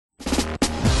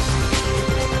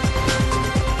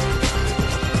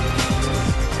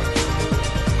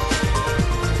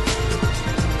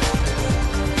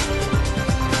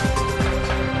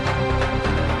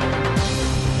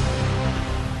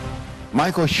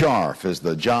Michael Scharf is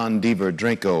the John Deaver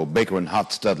Drinko Baker and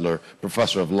Hostetler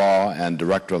Professor of Law and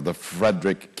Director of the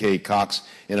Frederick K. Cox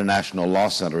International Law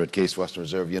Center at Case Western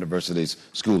Reserve University's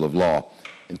School of Law.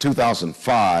 In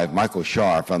 2005, Michael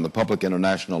Scharf and the Public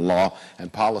International Law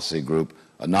and Policy Group,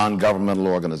 a non-governmental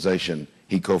organization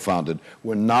he co-founded,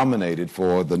 were nominated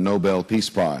for the Nobel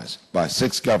Peace Prize by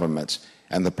 6 governments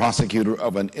and the prosecutor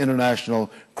of an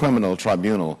international criminal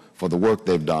tribunal for the work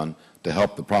they've done to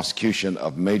help the prosecution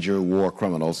of major war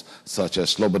criminals such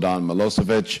as Slobodan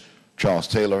Milosevic, Charles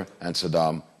Taylor, and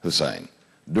Saddam Hussein.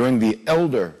 During the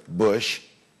elder Bush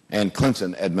and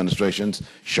Clinton administrations,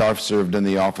 Scharf served in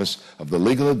the office of the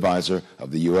legal advisor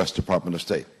of the U.S. Department of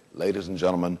State. Ladies and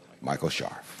gentlemen, Michael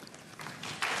Scharf.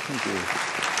 Thank you.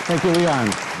 Thank you,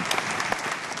 Leon.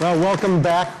 Well, welcome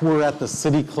back. We're at the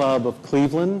City Club of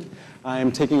Cleveland. I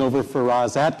am taking over for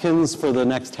Roz Atkins for the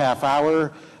next half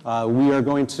hour. We are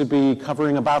going to be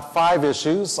covering about 5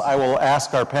 issues. I will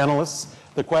ask our panelists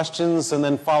the questions, and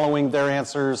then following their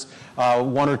answers,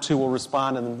 1 or 2 will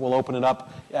respond, and we'll open it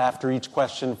up after each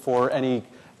question for any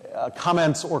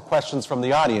comments or questions from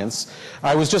the audience.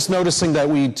 I was just noticing that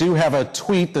we do have a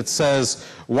tweet that says,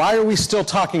 "Why are we still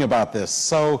talking about this?"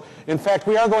 So, in fact,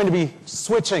 we are going to be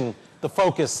switching the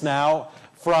focus now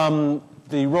from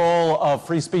the role of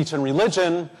free speech and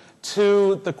religion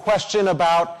to the question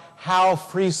about how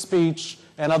free speech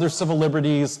and other civil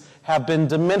liberties have been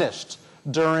diminished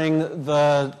during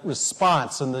the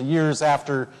response in the years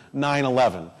after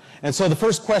 9/11. And so the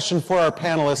first question for our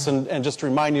panelists, and just to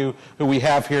remind you who we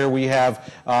have here, we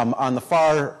have on the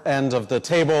far end of the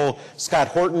table, Scott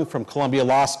Horton from Columbia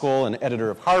Law School and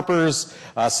editor of Harper's,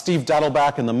 Steve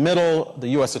Dettelbach in the middle, the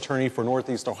U.S. Attorney for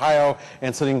Northeast Ohio,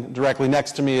 and sitting directly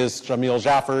next to me is Jamil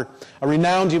Jaffer, a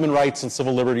renowned human rights and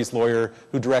civil liberties lawyer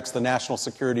who directs the National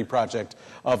Security Project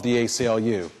of the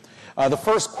ACLU. The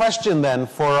first question then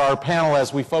for our panel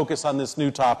as we focus on this new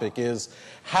topic is,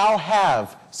 how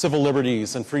have civil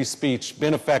liberties and free speech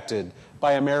been affected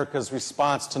by America's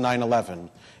response to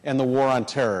 9/11 and the war on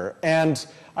terror? And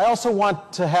I also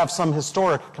want to have some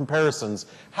historic comparisons.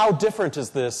 How different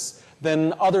is this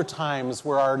than other times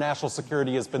where our national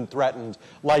security has been threatened,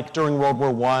 like during World War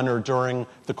I or during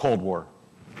the Cold War?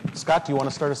 Scott, do you want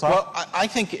to start us off? Well, I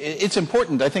think it's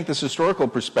important. I think this historical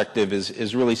perspective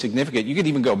is really significant. You could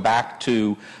even go back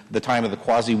to the time of the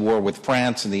quasi-war with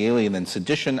France and the Alien and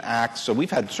Sedition Acts. So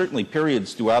we've had certainly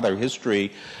periods throughout our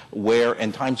history where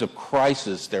in times of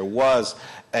crisis there was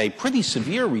a pretty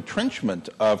severe retrenchment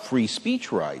of free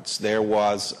speech rights. There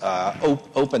was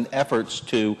open efforts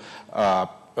to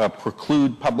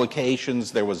preclude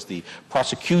publications. There was the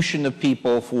prosecution of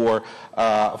people for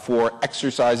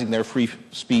exercising their free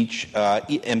speech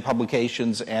in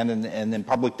publications and in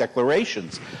public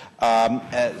declarations.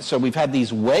 So we've had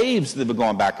these waves that have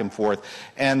gone back and forth.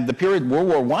 And the period World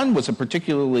War I was a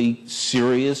particularly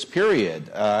serious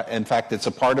period. In fact, it's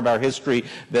a part of our history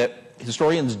that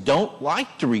historians don't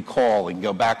like to recall and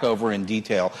go back over in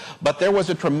detail, but there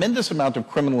was a tremendous amount of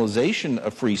criminalization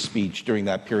of free speech during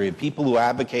that period. People who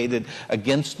advocated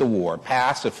against the war,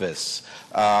 pacifists,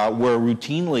 were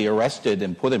routinely arrested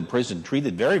and put in prison,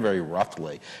 treated very, very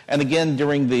roughly. And again,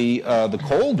 during the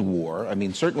Cold War, I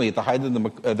mean, certainly at the height of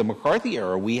the McCarthy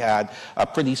era, we had a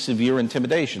pretty severe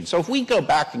intimidation. So if we go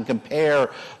back and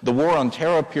compare the war on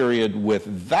terror period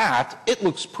with that, it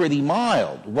looks pretty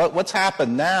mild. What's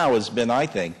happened now has been, I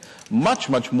think, much,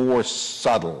 much more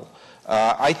subtle.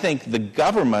 I think the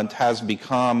government has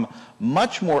become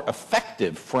much more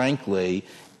effective, frankly,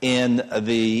 in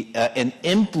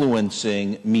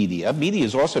influencing media. Media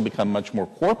has also become much more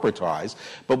corporatized,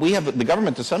 but the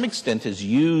government to some extent has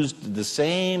used the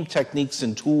same techniques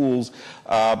and tools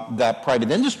that private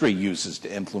industry uses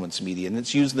to influence media, and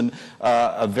it's used them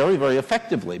very, very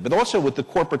effectively. But also with the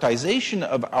corporatization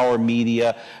of our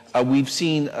media, we've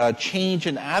seen a change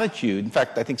in attitude. In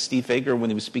fact, I think Steve Fager,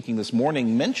 when he was speaking this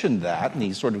morning, mentioned that, and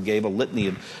he sort of gave a litany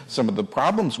of some of the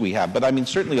problems we have. But I mean,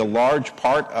 certainly a large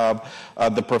part of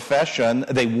the profession,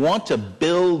 they want to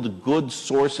build good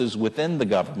sources within the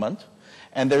government,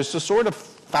 and there's a sort of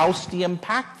Faustian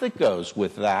pact that goes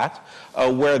with that,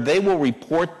 where they will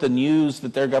report the news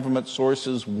that their government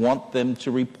sources want them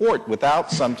to report without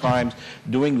sometimes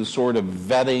doing the sort of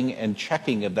vetting and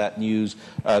checking of that news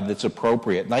that's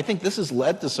appropriate. And I think this has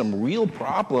led to some real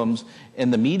problems in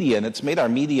the media, and it's made our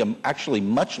media actually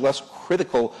much less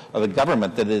critical of the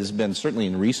government than it has been certainly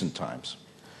in recent times.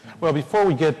 Well, before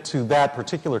we get to that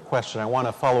particular question, I want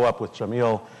to follow up with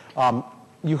Jamil.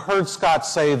 You heard Scott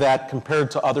say that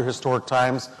compared to other historic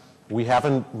times, we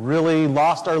haven't really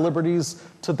lost our liberties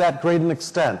to that great an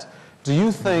extent. Do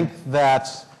you think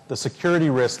that the security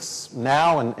risks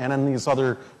now and in these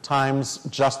other times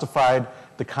justified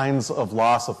the kinds of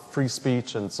loss of free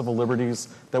speech and civil liberties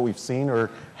that we've seen, or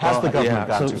has the government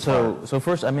gone too far? So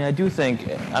first, I mean, I do think,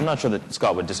 I'm not sure that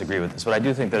Scott would disagree with this, but I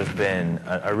do think there's been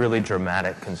a really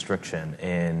dramatic constriction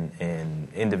in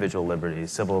individual liberties,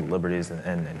 civil liberties,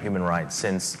 and human rights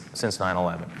since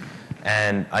 9/11.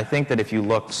 And I think that if you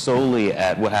look solely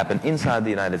at what happened inside the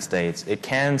United States, it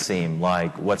can seem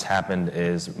like what's happened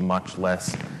is much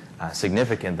less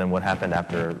significant than what happened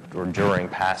after or during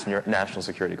past national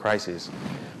security crises.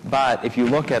 But if you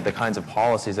look at the kinds of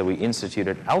policies that we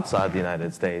instituted outside the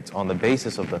United States on the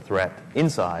basis of the threat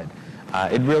inside,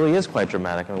 it really is quite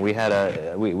dramatic. I mean, we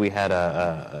had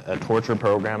a torture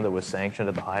program that was sanctioned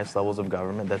at the highest levels of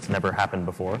government. That's never happened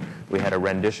before. We had a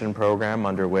rendition program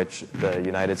under which the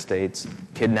United States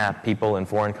kidnapped people in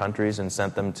foreign countries and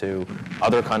sent them to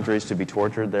other countries to be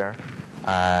tortured there.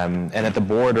 And at the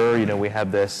border, you know, we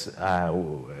have this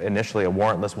initially a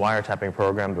warrantless wiretapping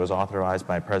program that was authorized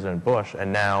by President Bush,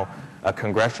 and now a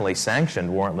congressionally sanctioned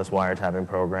warrantless wiretapping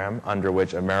program under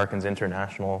which Americans'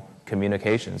 international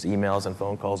communications, emails and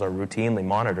phone calls are routinely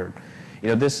monitored. You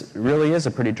know, this really is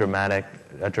a pretty dramatic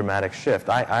shift.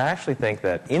 I actually think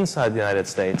that inside the United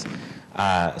States,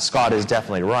 Scott is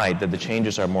definitely right that the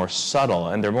changes are more subtle,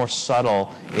 and they're more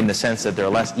subtle in the sense that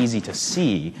they're less easy to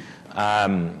see.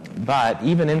 But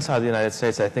even inside the United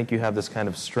States, I think you have this kind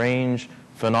of strange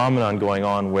phenomenon going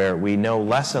on where we know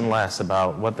less and less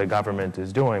about what the government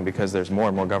is doing because there's more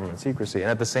and more government secrecy.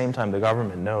 And at the same time, the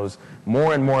government knows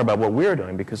more and more about what we're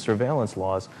doing because surveillance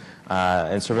laws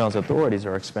and surveillance authorities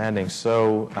are expanding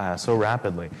so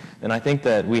rapidly. And I think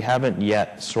that we haven't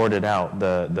yet sorted out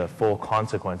the full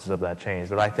consequences of that change,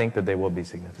 but I think that they will be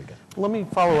significant. Let me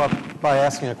follow up by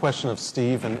asking a question of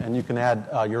Steve, and you can add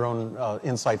your own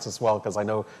insights as well, because I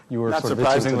know you were not sort of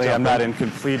surprisingly, I'm not in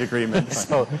complete agreement.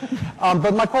 So,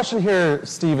 but my question here,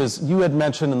 Steve, is you had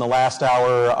mentioned in the last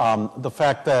hour the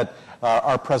fact that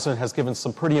our president has given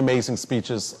some pretty amazing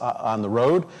speeches on the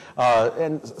road,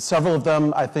 and several of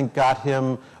them, I think, got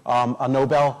him a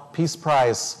Nobel Peace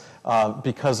Prize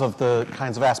because of the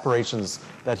kinds of aspirations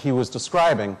that he was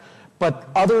describing. But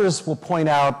others will point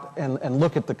out and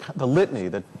look at the litany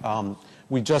that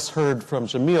we just heard from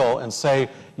Jamil and say,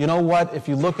 you know what, if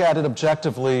you look at it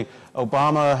objectively,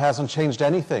 Obama hasn't changed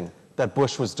anything that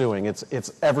Bush was doing.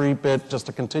 It's every bit just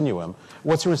a continuum.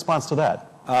 What's your response to that?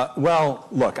 Well,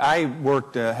 look, I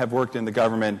have worked in the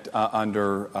government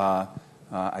under,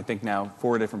 I think now,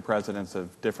 4 different presidents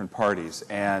of different parties.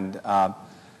 And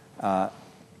I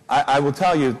will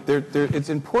tell you, it's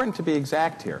important to be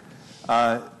exact here.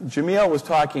 Jamil was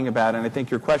talking about, and I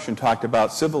think your question talked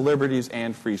about, civil liberties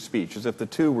and free speech, as if the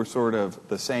two were sort of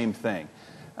the same thing.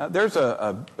 There's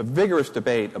a vigorous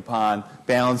debate upon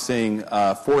balancing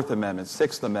Fourth Amendment,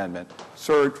 Sixth Amendment,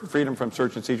 freedom from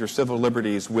search and seizure, civil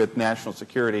liberties with national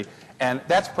security. And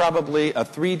that's probably a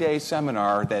 3-day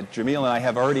seminar that Jamil and I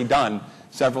have already done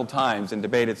several times and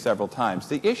debated several times.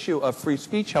 The issue of free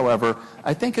speech, however,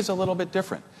 I think is a little bit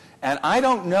different. And I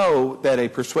don't know that a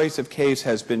persuasive case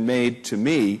has been made to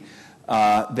me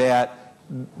that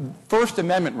First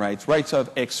Amendment rights, rights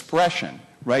of expression,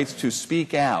 rights to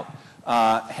speak out,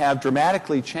 have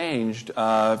dramatically changed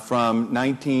from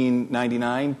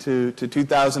 1999 to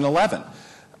 2011.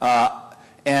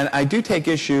 And I do take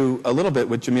issue a little bit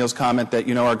with Jamil's comment that,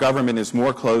 you know, our government is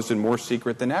more closed and more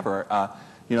secret than ever.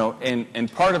 You know,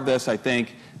 and part of this, I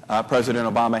think, President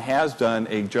Obama has done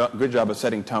a good job of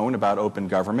setting tone about open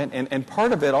government, and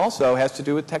part of it also has to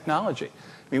do with technology.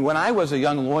 I mean, when I was a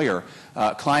young lawyer,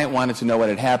 a client wanted to know what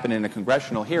had happened in a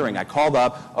congressional hearing. I called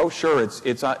up, oh, sure,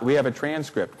 we have a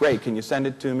transcript. Great, can you send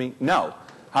it to me? No.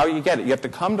 How do you get it? You have to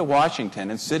come to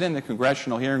Washington and sit in the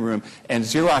congressional hearing room and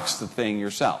Xerox the thing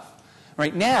yourself.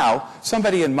 Right now,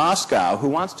 somebody in Moscow who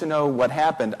wants to know what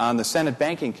happened on the Senate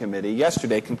Banking Committee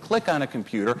yesterday can click on a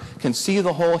computer, can see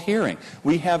the whole hearing.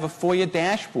 We have a FOIA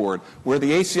dashboard where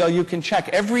the ACLU can check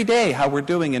every day how we're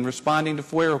doing in responding to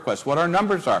FOIA requests, what our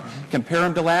numbers are, compare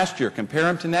them to last year, compare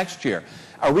them to next year.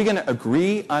 Are we going to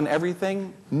agree on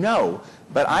everything? No.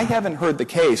 But I haven't heard the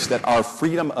case that our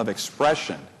freedom of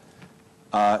expression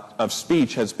of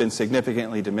speech has been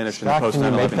significantly diminished in the post-9/11.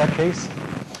 Can you make that case?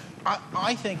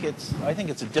 I think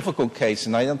it's a difficult case,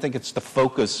 and I don't think it's the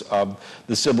focus of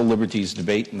the civil liberties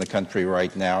debate in the country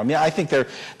right now. I mean, I think there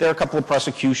are a couple of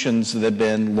prosecutions that have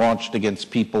been launched against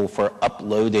people for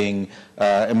uploading,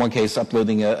 in one case,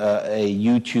 uploading a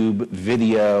YouTube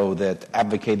video that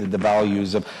advocated the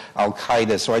values of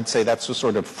Al-Qaeda. So I'd say that's a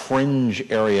sort of fringe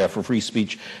area for free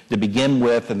speech to begin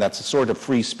with, and that's a sort of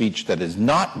free speech that has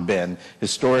not been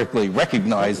historically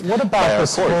recognized. What about by our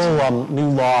this courts. whole new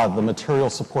law, the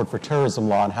material support for terrorism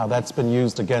law, and how that's been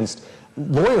used against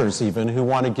lawyers even who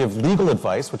want to give legal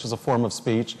advice, which is a form of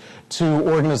speech, to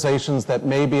organizations that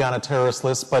may be on a terrorist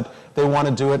list, but they want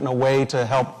to do it in a way to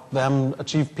help them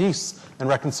achieve peace and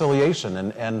reconciliation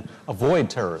and avoid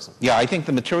terrorism? Yeah, I think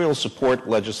the material support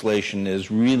legislation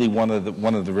is really one of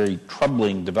the very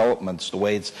troubling developments, the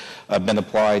way it's been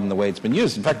applied and the way it's been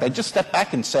used. In fact, I just step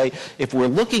back and say, if we're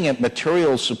looking at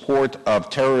material support of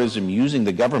terrorism using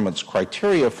the government's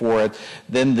criteria for it,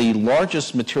 then the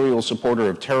largest material supporter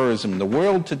of terrorism in the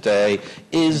world today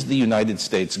is the United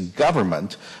States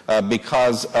government,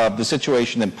 because of the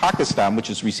situation in Pakistan, which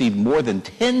has received more than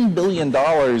 $10 billion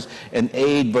in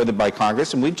aid voted by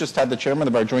Congress. And we've just had the chairman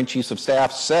of our Joint Chiefs of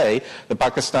Staff say the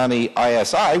Pakistani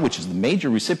ISI, which is the major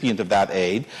recipient of that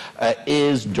aid,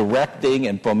 is directing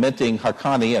and fomenting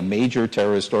Haqqani, a major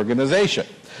terrorist organization.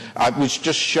 Which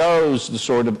just shows the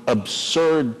sort of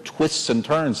absurd twists and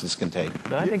turns this can take.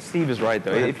 No, I think Steve is right,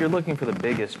 though. If you're looking for the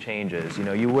biggest changes,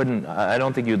 you wouldn't, I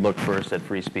don't think you'd look first at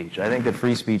free speech. I think that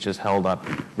free speech is held up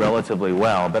relatively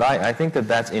well, but I think that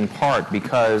that's in part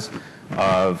because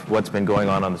of what's been going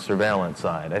on the surveillance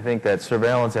side. I think that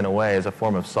surveillance, in a way, is a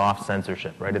form of soft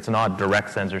censorship, right? It's not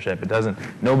direct censorship.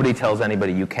 Nobody tells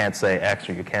anybody you can't say X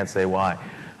or you can't say Y.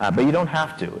 But you don't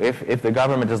have to. If the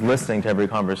government is listening to every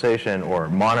conversation or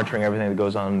monitoring everything that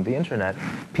goes on the internet,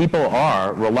 people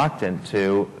are reluctant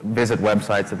to visit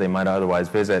websites that they might otherwise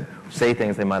visit, say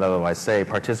things they might otherwise say,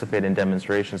 participate in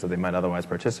demonstrations that they might otherwise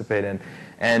participate in.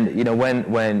 And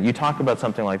when you talk about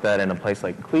something like that in a place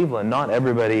like Cleveland, not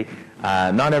everybody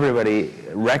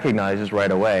recognizes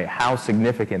right away how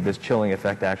significant this chilling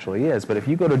effect actually is. But if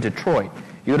you go to Detroit,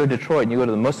 and you go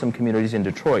to the Muslim communities in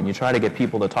Detroit and you try to get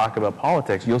people to talk about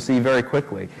politics, you'll see very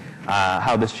quickly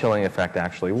how this chilling effect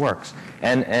actually works.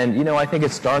 And I think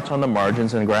it starts on the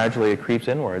margins and gradually it creeps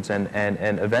inwards. And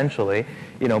eventually,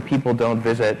 people don't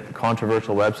visit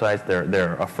controversial websites.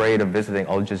 They're afraid of visiting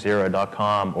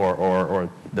AlJazeera.com or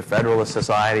the Federalist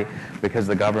Society because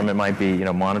the government might be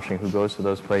monitoring who goes to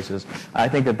those places. I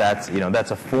think that's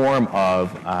a form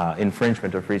of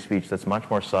infringement of free speech that's much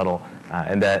more subtle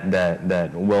and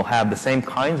that will have the same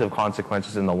kinds of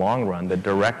consequences in the long run that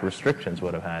direct restrictions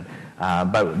would have had,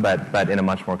 but in a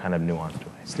much more kind of nuanced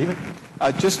way. Stephen?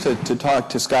 Just to talk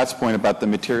to Scott's point about the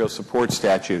material support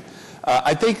statute,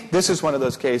 I think this is one of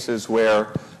those cases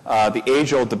where the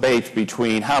age-old debate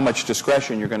between how much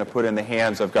discretion you're going to put in the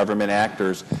hands of government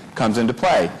actors comes into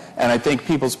play. And I think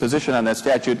people's position on that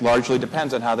statute largely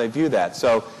depends on how they view that.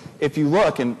 So if you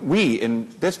look, and in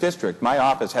this district, my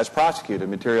office has prosecuted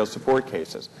material support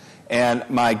cases. And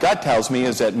my gut tells me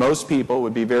is that most people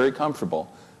would be very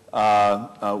comfortable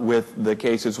with the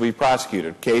cases we've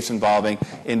prosecuted. Case involving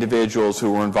individuals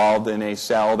who were involved in a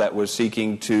cell that was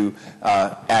seeking to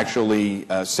actually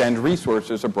send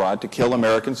resources abroad to kill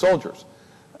American soldiers.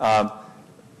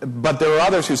 But there are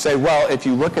others who say, well, if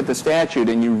you look at the statute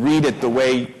and you read it the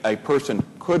way a person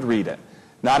could read it,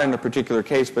 not in a particular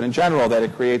case, but in general, that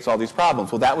it creates all these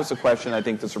problems. Well, that was the question I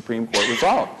think the Supreme Court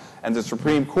resolved. And the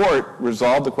Supreme Court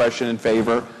resolved the question in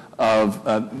favor of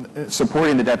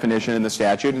supporting the definition in the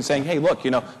statute and saying, hey, look,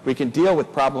 we can deal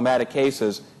with problematic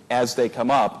cases as they come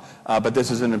up, but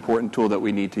this is an important tool that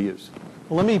we need to use.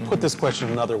 Well, let me put this question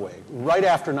another way. Right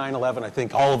after 9/11, I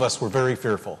think all of us were very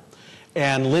fearful.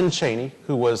 And Lynn Cheney,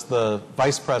 who was the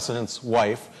vice president's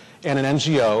wife, and an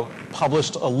NGO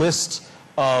published a list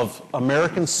of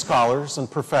American scholars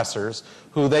and professors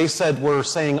who they said were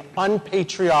saying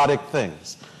unpatriotic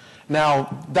things.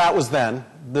 Now, that was then.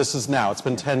 This is now. It's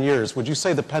been 10 years. Would you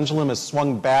say the pendulum has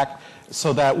swung back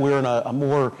so that we're in a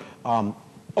more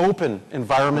open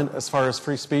environment as far as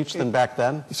free speech than back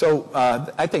then? So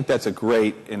I think that's a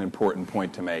great and important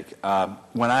point to make.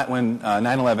 When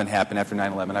 9/11 happened, after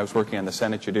 9/11, I was working on the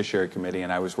Senate Judiciary Committee,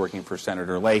 and I was working for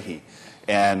Senator Leahy.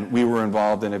 And we were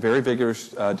involved in a very vigorous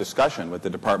discussion with the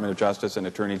Department of Justice and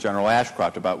Attorney General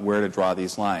Ashcroft about where to draw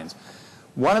these lines.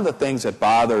 One of the things that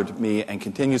bothered me and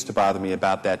continues to bother me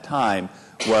about that time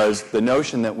was the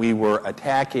notion that we were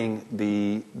attacking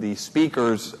the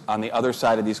speakers on the other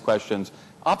side of these questions,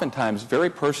 oftentimes very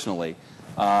personally,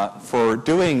 for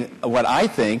doing what I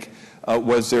think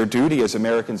was their duty as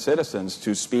American citizens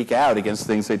to speak out against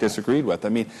things they disagreed with. I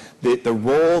mean, the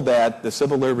role that the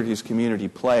civil liberties community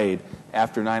played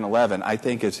after 9/11, I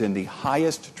think, is in the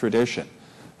highest tradition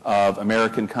of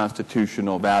American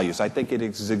constitutional values. I think it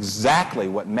is exactly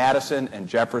what Madison and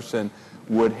Jefferson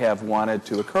would have wanted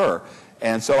to occur.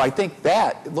 And so I think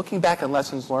that, looking back on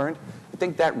lessons learned, I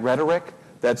think that rhetoric,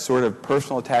 that sort of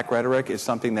personal attack rhetoric, is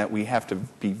something that we have to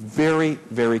be very,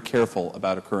 very careful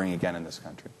about occurring again in this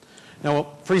country. Now,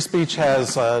 free speech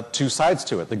has two sides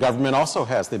to it. The government also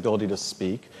has the ability to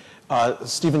speak.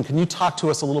 Stephen, can you talk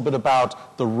to us a little bit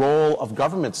about the role of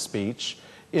government speech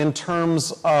in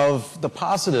terms of the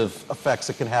positive effects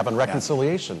it can have on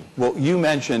reconciliation? Yeah. Well, you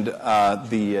mentioned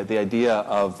the idea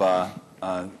of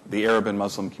the Arab and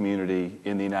Muslim community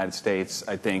in the United States,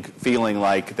 I think, feeling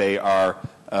like they are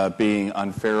being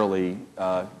unfairly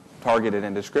targeted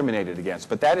and discriminated against.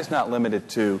 But that is not limited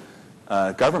to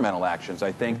governmental actions.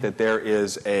 I think that there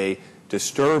is a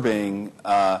disturbing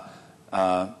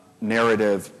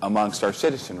narrative amongst our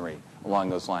citizenry along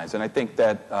those lines. And I think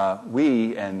that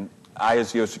we, and I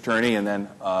as U.S. Attorney and then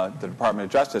the Department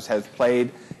of Justice, has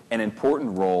played an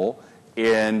important role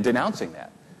in denouncing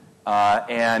that.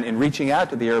 And in reaching out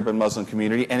to the Arab and Muslim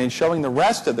community and in showing the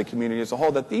rest of the community as a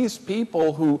whole that these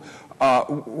people who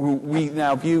we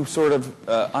now view sort of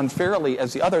unfairly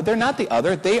as the other, they're not the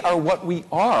other. They are what we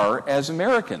are as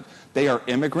Americans. They are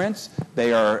immigrants.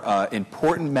 They are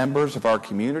important members of our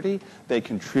community. They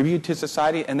contribute to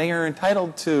society, and they are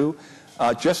entitled to,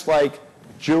 just like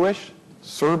Jewish,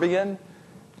 Serbian,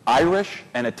 Irish,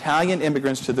 and Italian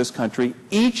immigrants to this country,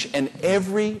 each and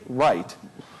every right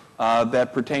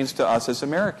that pertains to us as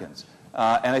Americans.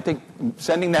 And I think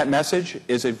sending that message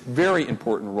is a very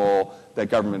important role that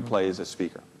government plays as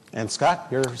speaker. And Scott,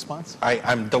 your response?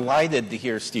 I'm delighted to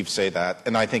hear Steve say that,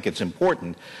 and I think it's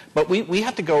important. But we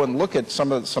have to go and look at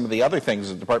some of the other things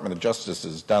the Department of Justice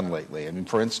has done lately. I mean,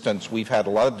 for instance, we've had a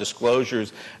lot of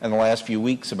disclosures in the last few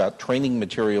weeks about training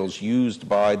materials used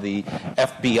by the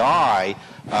FBI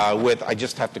with, I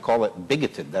just have to call it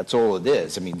bigoted. That's all it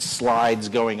is. I mean, slides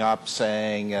going up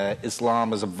saying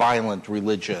Islam is a violent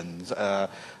religion.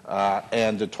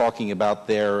 And talking about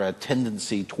their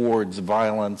tendency towards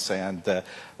violence and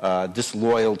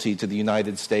disloyalty to the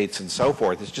United States and so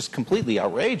forth. It's just completely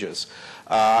outrageous.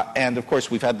 And, of course,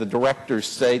 we've had the directors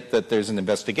state that there's an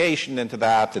investigation into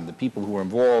that and the people who are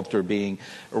involved are being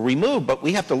removed. But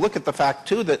we have to look at the fact,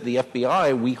 too, that the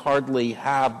FBI, we hardly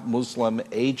have Muslim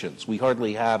agents. We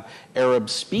hardly have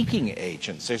Arab-speaking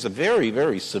agents. There's a very,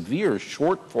 very severe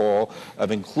shortfall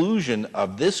of inclusion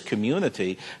of this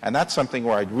community, and that's something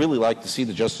where I'd really like to see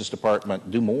the Justice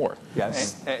Department do more. Yeah,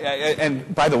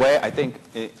 and by the way, I think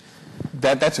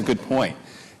that's a good point.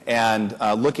 And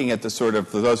looking at the sort of,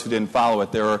 for those who didn't follow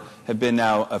it, there have been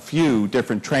now a few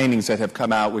different trainings that have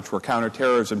come out, which were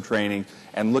counterterrorism training.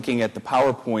 And looking at the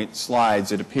PowerPoint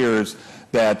slides, it appears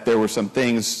that there were some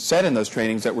things said in those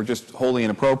trainings that were just wholly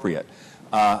inappropriate.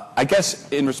 I guess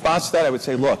in response to that, I would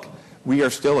say, look, we are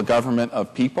still a government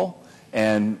of people,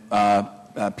 and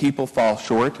people fall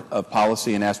short of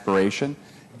policy and aspiration.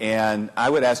 And I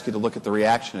would ask you to look at the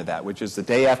reaction to that, which is the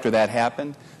day after that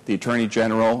happened, the Attorney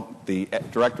General, the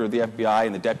Director of the FBI,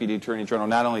 and the Deputy Attorney General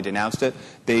not only denounced it,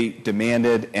 they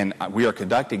demanded, and we are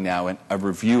conducting now, a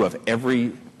review of every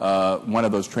one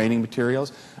of those training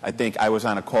materials. I think I was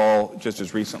on a call just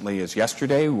as recently as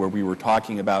yesterday where we were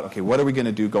talking about, okay, what are we going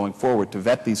to do going forward to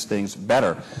vet these things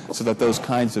better so that those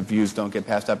kinds of views don't get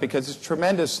passed out? Because it's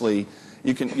tremendously...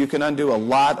 You can undo a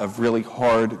lot of really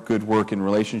hard, good work in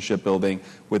relationship building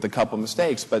with a couple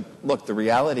mistakes. But look, the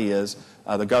reality is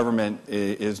the government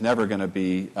is never going to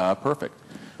be perfect.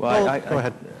 Well, go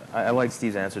ahead. I like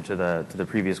Steve's answer to the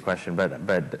previous question,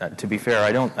 but to be fair,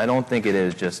 I don't think it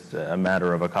is just a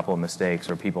matter of a couple of mistakes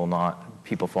or people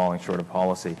falling short of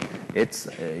policy. It's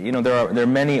there are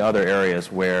many other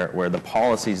areas where the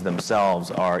policies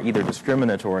themselves are either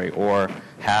discriminatory or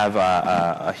have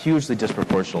a hugely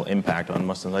disproportional impact on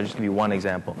Muslims. I'll just give you one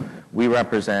example. We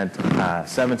represent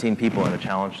 17 people in a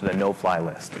challenge to the no-fly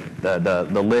list,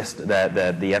 the list that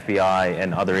the FBI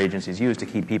and other agencies use to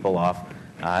keep people off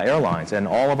airlines. And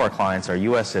all of our clients are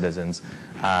U.S. citizens.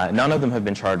 None of them have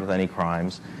been charged with any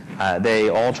crimes. They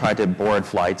all tried to board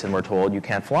flights and were told you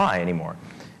can't fly anymore.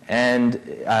 And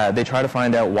they try to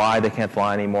find out why they can't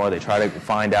fly anymore. They try to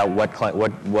find out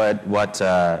what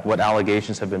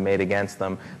allegations have been made against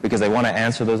them because they want to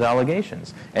answer those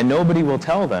allegations. And nobody will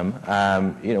tell them,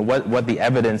 what the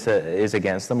evidence is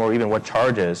against them or even what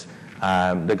charges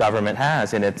the government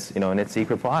has in its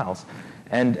secret files.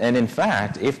 And in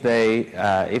fact, if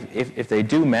they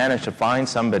do manage to find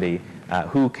somebody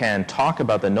who can talk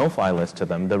about the no-fly list to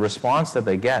them, the response that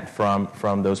they get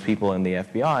from those people in the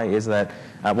FBI is that,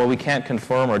 well, we can't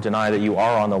confirm or deny that you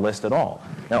are on the list at all.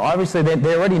 Now, obviously,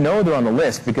 they already know they're on the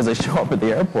list because they show up at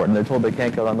the airport and they're told they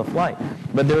can't get on the flight.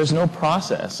 But there is no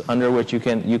process under which you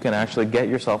can actually get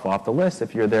yourself off the list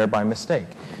if you're there by mistake.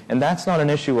 And that's not an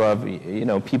issue of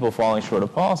people falling short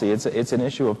of policy. It's an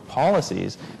issue of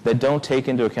policies that don't take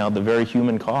into account the very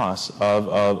human costs of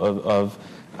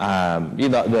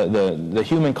the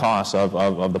human costs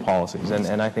of the policies.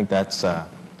 And I think that's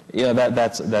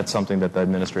that's something that the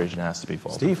administration has to be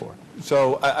faulted for.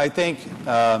 So I think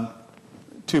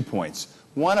 2 points.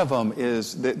 One of them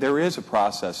is that there is a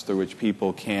process through which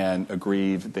people can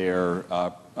aggrieve their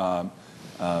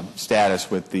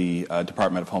status with the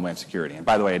Department of Homeland Security. And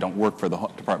by the way, I don't work for the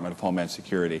Department of Homeland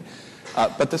Security.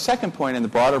 But the second point and the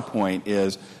broader point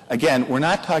is, again, we're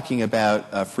not talking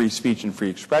about free speech and free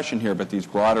expression here, but these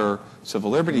broader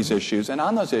civil liberties issues. And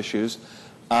on those issues,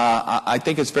 I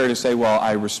think it's fair to say, well,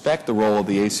 I respect the role of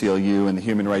the ACLU and the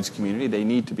human rights community. They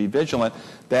need to be vigilant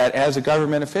that as a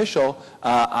government official,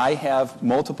 I have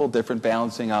multiple different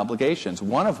balancing obligations,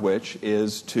 one of which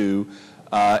is to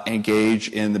engage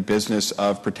in the business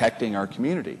of protecting our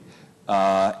community.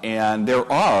 And there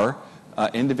are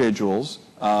individuals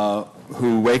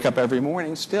who wake up every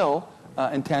morning still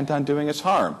intent on doing us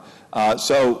harm.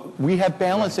 So we have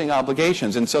balancing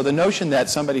obligations. And so the notion that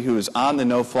somebody who is on the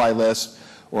no-fly list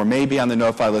or maybe on the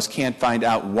no-fly list can't find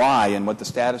out why and what the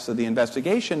status of the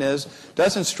investigation is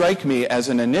doesn't strike me as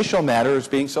an initial matter as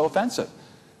being so offensive.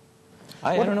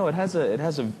 I don't know. It has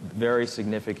a very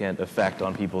significant effect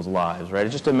on people's lives, right?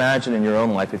 Just imagine in your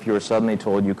own life if you were suddenly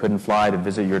told you couldn't fly to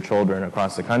visit your children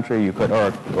across the country, you could,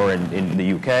 or in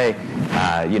the UK,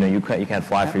 you can't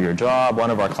fly for your job.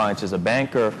 One of our clients is a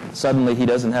banker. Suddenly he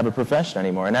doesn't have a profession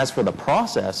anymore. And as for the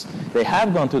process, they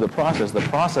have gone through the process. The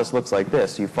process looks like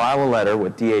this: you file a letter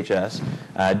with DHS.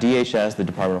 DHS, the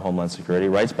Department of Homeland Security,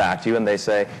 writes back to you and they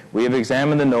say, we have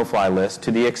examined the no-fly list.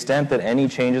 To the extent that any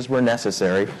changes were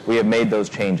necessary, we have made those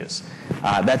changes.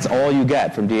 That's all you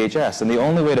get from DHS. And the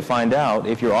only way to find out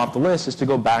if you're off the list is to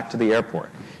go back to the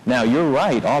airport. Now, you're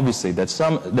right, obviously, that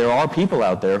there are people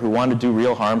out there who want to do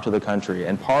real harm to the country,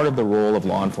 and part of the role of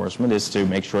law enforcement is to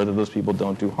make sure that those people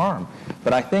don't do harm.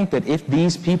 But I think that if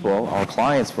these people, our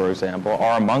clients, for example,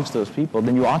 are amongst those people,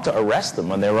 then you ought to arrest them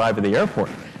when they arrive at the airport,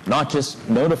 not just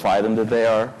notify them that they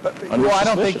are under suspicion. Well, I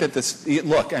don't think that this...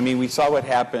 Look, I mean, we saw what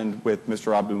happened with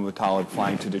Mr. Abdul-Muttalib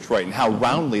flying to Detroit and how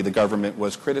roundly the government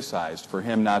was criticized for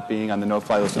him not being on the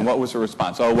no-fly list. And what was the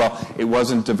response? Oh, well, it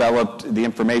wasn't developed, the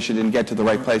information didn't get to the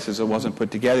right places, it wasn't put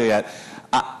together yet.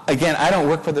 Again, I don't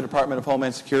work for the Department of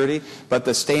Homeland Security, but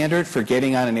the standard for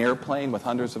getting on an airplane with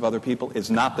hundreds of other people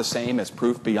is not the same as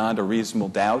proof beyond a reasonable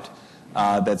doubt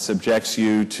that subjects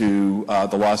you to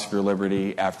the loss of your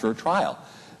liberty after a trial.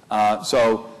 I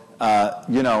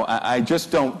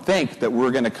just don't think that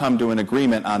we're going to come to an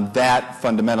agreement on that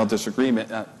fundamental disagreement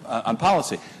on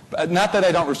policy. Not that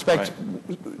I don't respect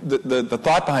the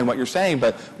thought behind what you're saying,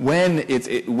 but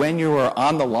when you are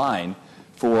on the line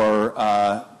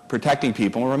for protecting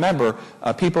people, and remember,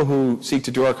 people who seek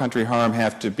to do our country harm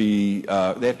have to be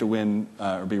they have to win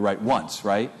or be right once,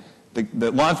 right?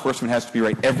 The law enforcement has to be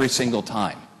right every single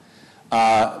time.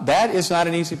 That is not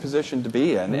an easy position to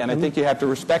be in, and I think you have to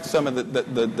respect some of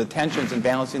the tensions and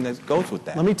balancing that goes with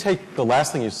that. Let me take the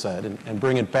last thing you said and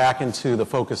bring it back into the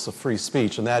focus of free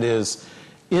speech, and that is,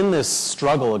 in this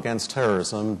struggle against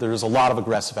terrorism, there's a lot of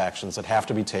aggressive actions that have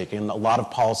to be taken, a lot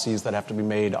of policies that have to be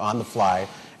made on the fly,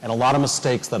 and a lot of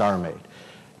mistakes that are made.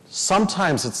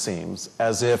 Sometimes it seems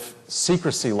as if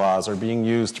secrecy laws are being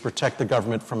used to protect the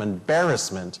government from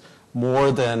embarrassment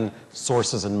more than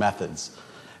sources and methods.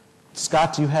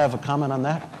 Scott, do you have a comment on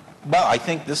that? Well, I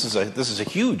think this is a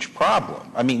huge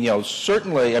problem. I mean,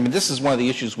 certainly, this is one of the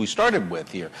issues we started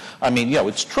with here.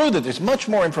 It's true that there's much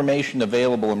more information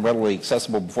available and readily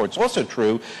accessible before. It's also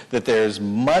true that there's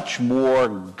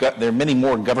there are many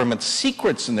more government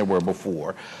secrets than there were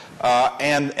before.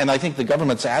 And I think the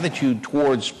government's attitude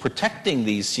towards protecting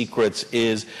these secrets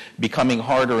is becoming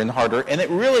harder and harder, and it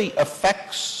really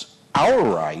affects our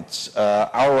rights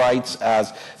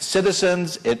as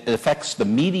citizens. It affects the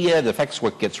media. It affects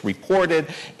what gets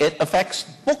reported. It affects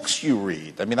books you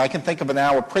read. I can think of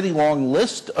now a pretty long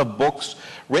list of books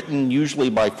written usually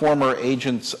by former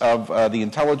agents of the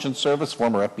intelligence service,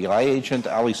 former FBI agent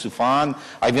Ali Soufan.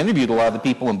 I've interviewed a lot of the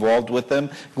people involved with them.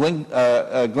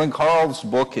 Glenn Carl's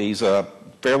book, he's a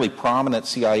fairly prominent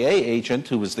CIA agent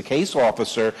who was the case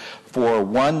officer for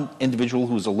one individual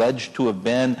who was alleged to have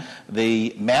been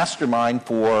the mastermind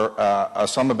for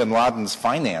Osama bin Laden's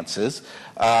finances.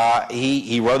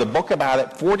 He wrote a book about it.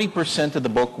 40% of the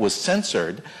book was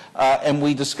censored. And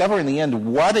we discover in the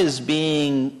end what is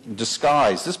being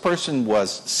disguised. This person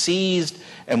was seized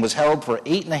and was held for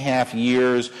 8.5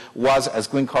 years, was, as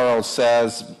Glenn Carl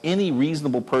says, any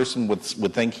reasonable person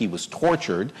would think he was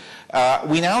tortured.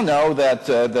 We now know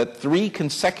that 3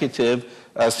 consecutive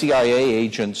CIA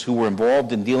agents who were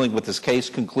involved in dealing with this case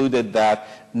concluded that,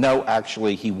 no,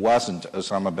 actually, he wasn't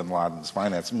Osama bin Laden's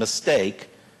finance. Mistake.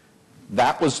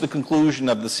 That was the conclusion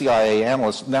of the CIA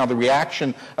analysts. Now, the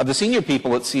reaction of the senior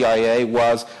people at CIA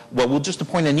was, well, we'll just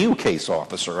appoint a new case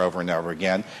officer over and over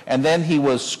again. And then he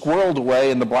was squirreled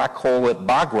away in the black hole at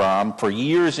Bagram for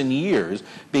years and years,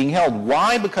 being held.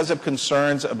 Why? Because of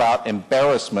concerns about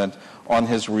embarrassment on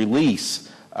his release.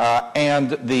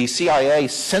 And the CIA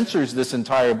censors this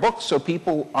entire book so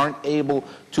people aren't able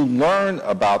to learn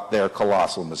about their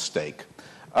colossal mistake.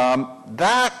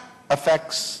 That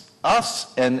affects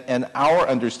us and our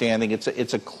understanding.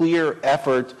 It's a clear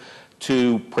effort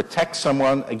to protect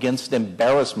someone against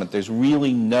embarrassment. There's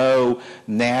really no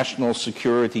national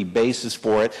security basis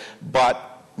for it,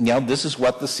 but this is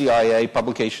what the CIA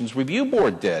Publications Review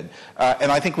Board did.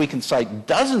 And I think we can cite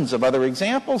dozens of other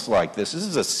examples like this. This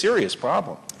is a serious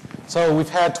problem. So we've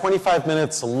had 25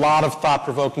 minutes, a lot of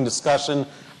thought-provoking discussion.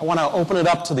 I want to open it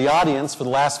up to the audience for the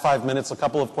last 5 minutes, a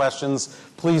couple of questions.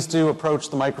 Please do approach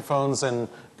the microphones and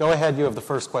go ahead. You have the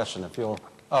first question if you'll.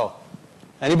 Oh,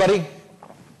 anybody?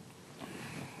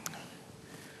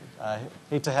 I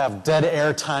hate to have dead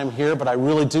air time here, but I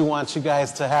really do want you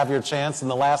guys to have your chance. In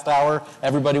the last hour,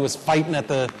 everybody was fighting at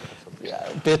the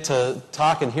bit to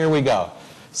talk, and here we go.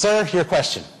 Sir, your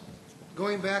question.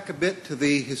 Going back a bit to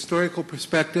the historical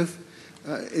perspective,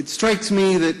 it strikes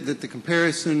me that the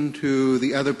comparison to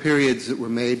the other periods that were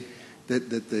made, that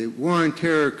the War on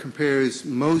Terror compares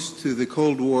most to the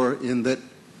Cold War in that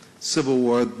Civil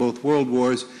War, both world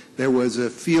wars, there was a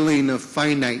feeling of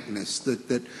finiteness,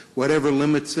 that whatever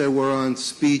limits there were on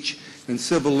speech and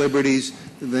civil liberties,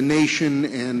 the nation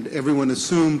and everyone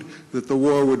assumed that the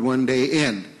war would one day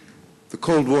end. The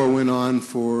Cold War went on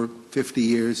for 50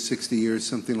 years, 60 years,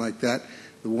 something like that.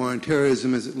 The War on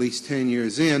Terrorism is at least 10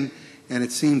 years in, and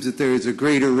it seems that there is a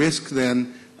greater risk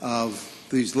then of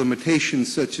these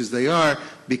limitations, such as they are,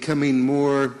 becoming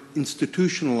more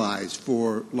institutionalized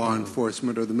for law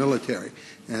enforcement or the military.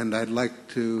 And I'd like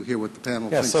to hear what the panel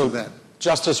thinks of that.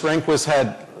 Justice Rehnquist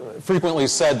had frequently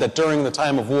said that during the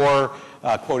time of war,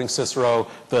 quoting Cicero,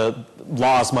 the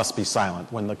laws must be silent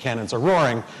when the cannons are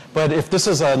roaring. But if this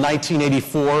is a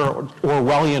 1984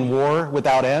 Orwellian war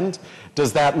without end,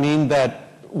 does that mean that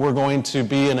we're going to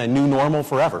be in a new normal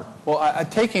forever? Well,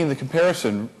 taking the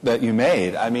comparison that you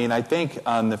made, I think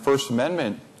on the First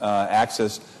Amendment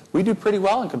axis, we do pretty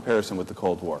well in comparison with the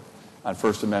Cold War on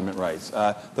First Amendment rights.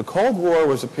 The Cold War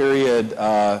was a period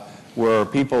where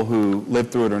people who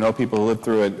lived through it or know people who lived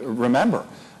through it remember.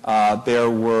 There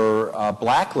were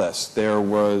blacklists. There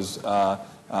was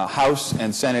House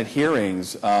and Senate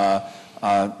hearings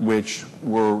which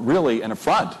were really an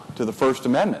affront to the First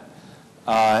Amendment.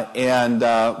 And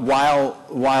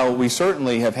while we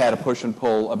certainly have had a push and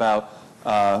pull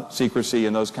about secrecy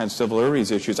and those kinds of civil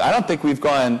liberties issues, I don't think we've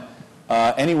gone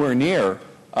anywhere near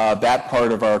that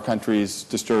part of our country's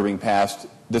disturbing past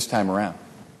this time around.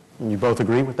 You both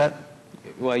agree with that?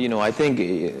 Well, I think,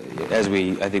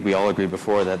 I think we all agreed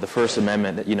before, that the First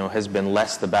Amendment, has been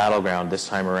less the battleground this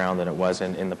time around than it was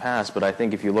in the past. But I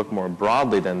think if you look more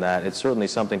broadly than that, it's certainly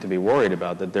something to be worried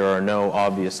about, that there's no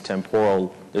obvious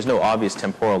temporal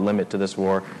limit to this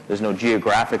war. There's no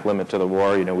geographic limit to the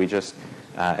war. We just,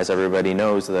 as everybody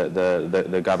knows,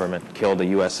 the government killed a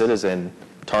U.S. citizen,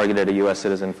 targeted a U.S.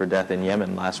 citizen for death in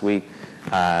Yemen last week.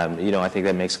 I think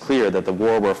that makes clear that the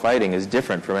war we're fighting is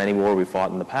different from any war we fought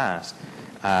in the past.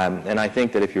 And I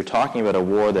think that if you're talking about a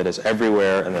war that is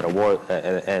everywhere and that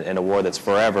a war that's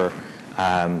forever,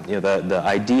 the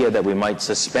idea that we might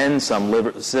suspend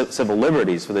some civil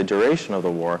liberties for the duration of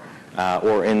the war,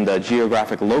 or in the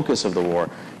geographic locus of the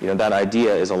war, that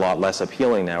idea is a lot less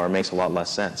appealing now, or makes a lot less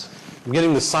sense. I'm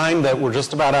getting the sign that we're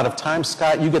just about out of time.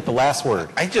 Scott, you get the last word.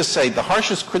 I just say the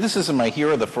harshest criticism I hear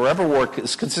of the forever war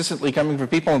is consistently coming from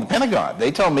people in the Pentagon.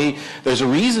 They tell me there's a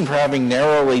reason for having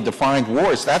narrowly defined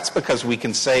wars. That's because we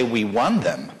can say we won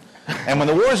them. And when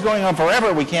the war is going on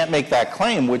forever, we can't make that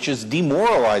claim, which is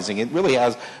demoralizing. It really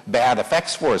has bad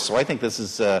effects for us. So I think this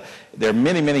is, there are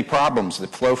many, many problems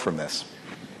that flow from this.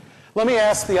 Let me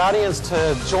ask the audience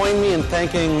to join me in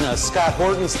thanking Scott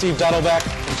Horton, Steve Dettelbeck,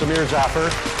 and Jamir Jaffer.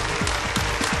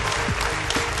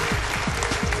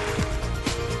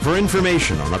 For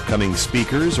information on upcoming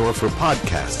speakers or for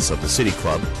podcasts of the City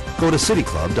Club, go to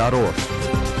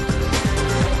cityclub.org.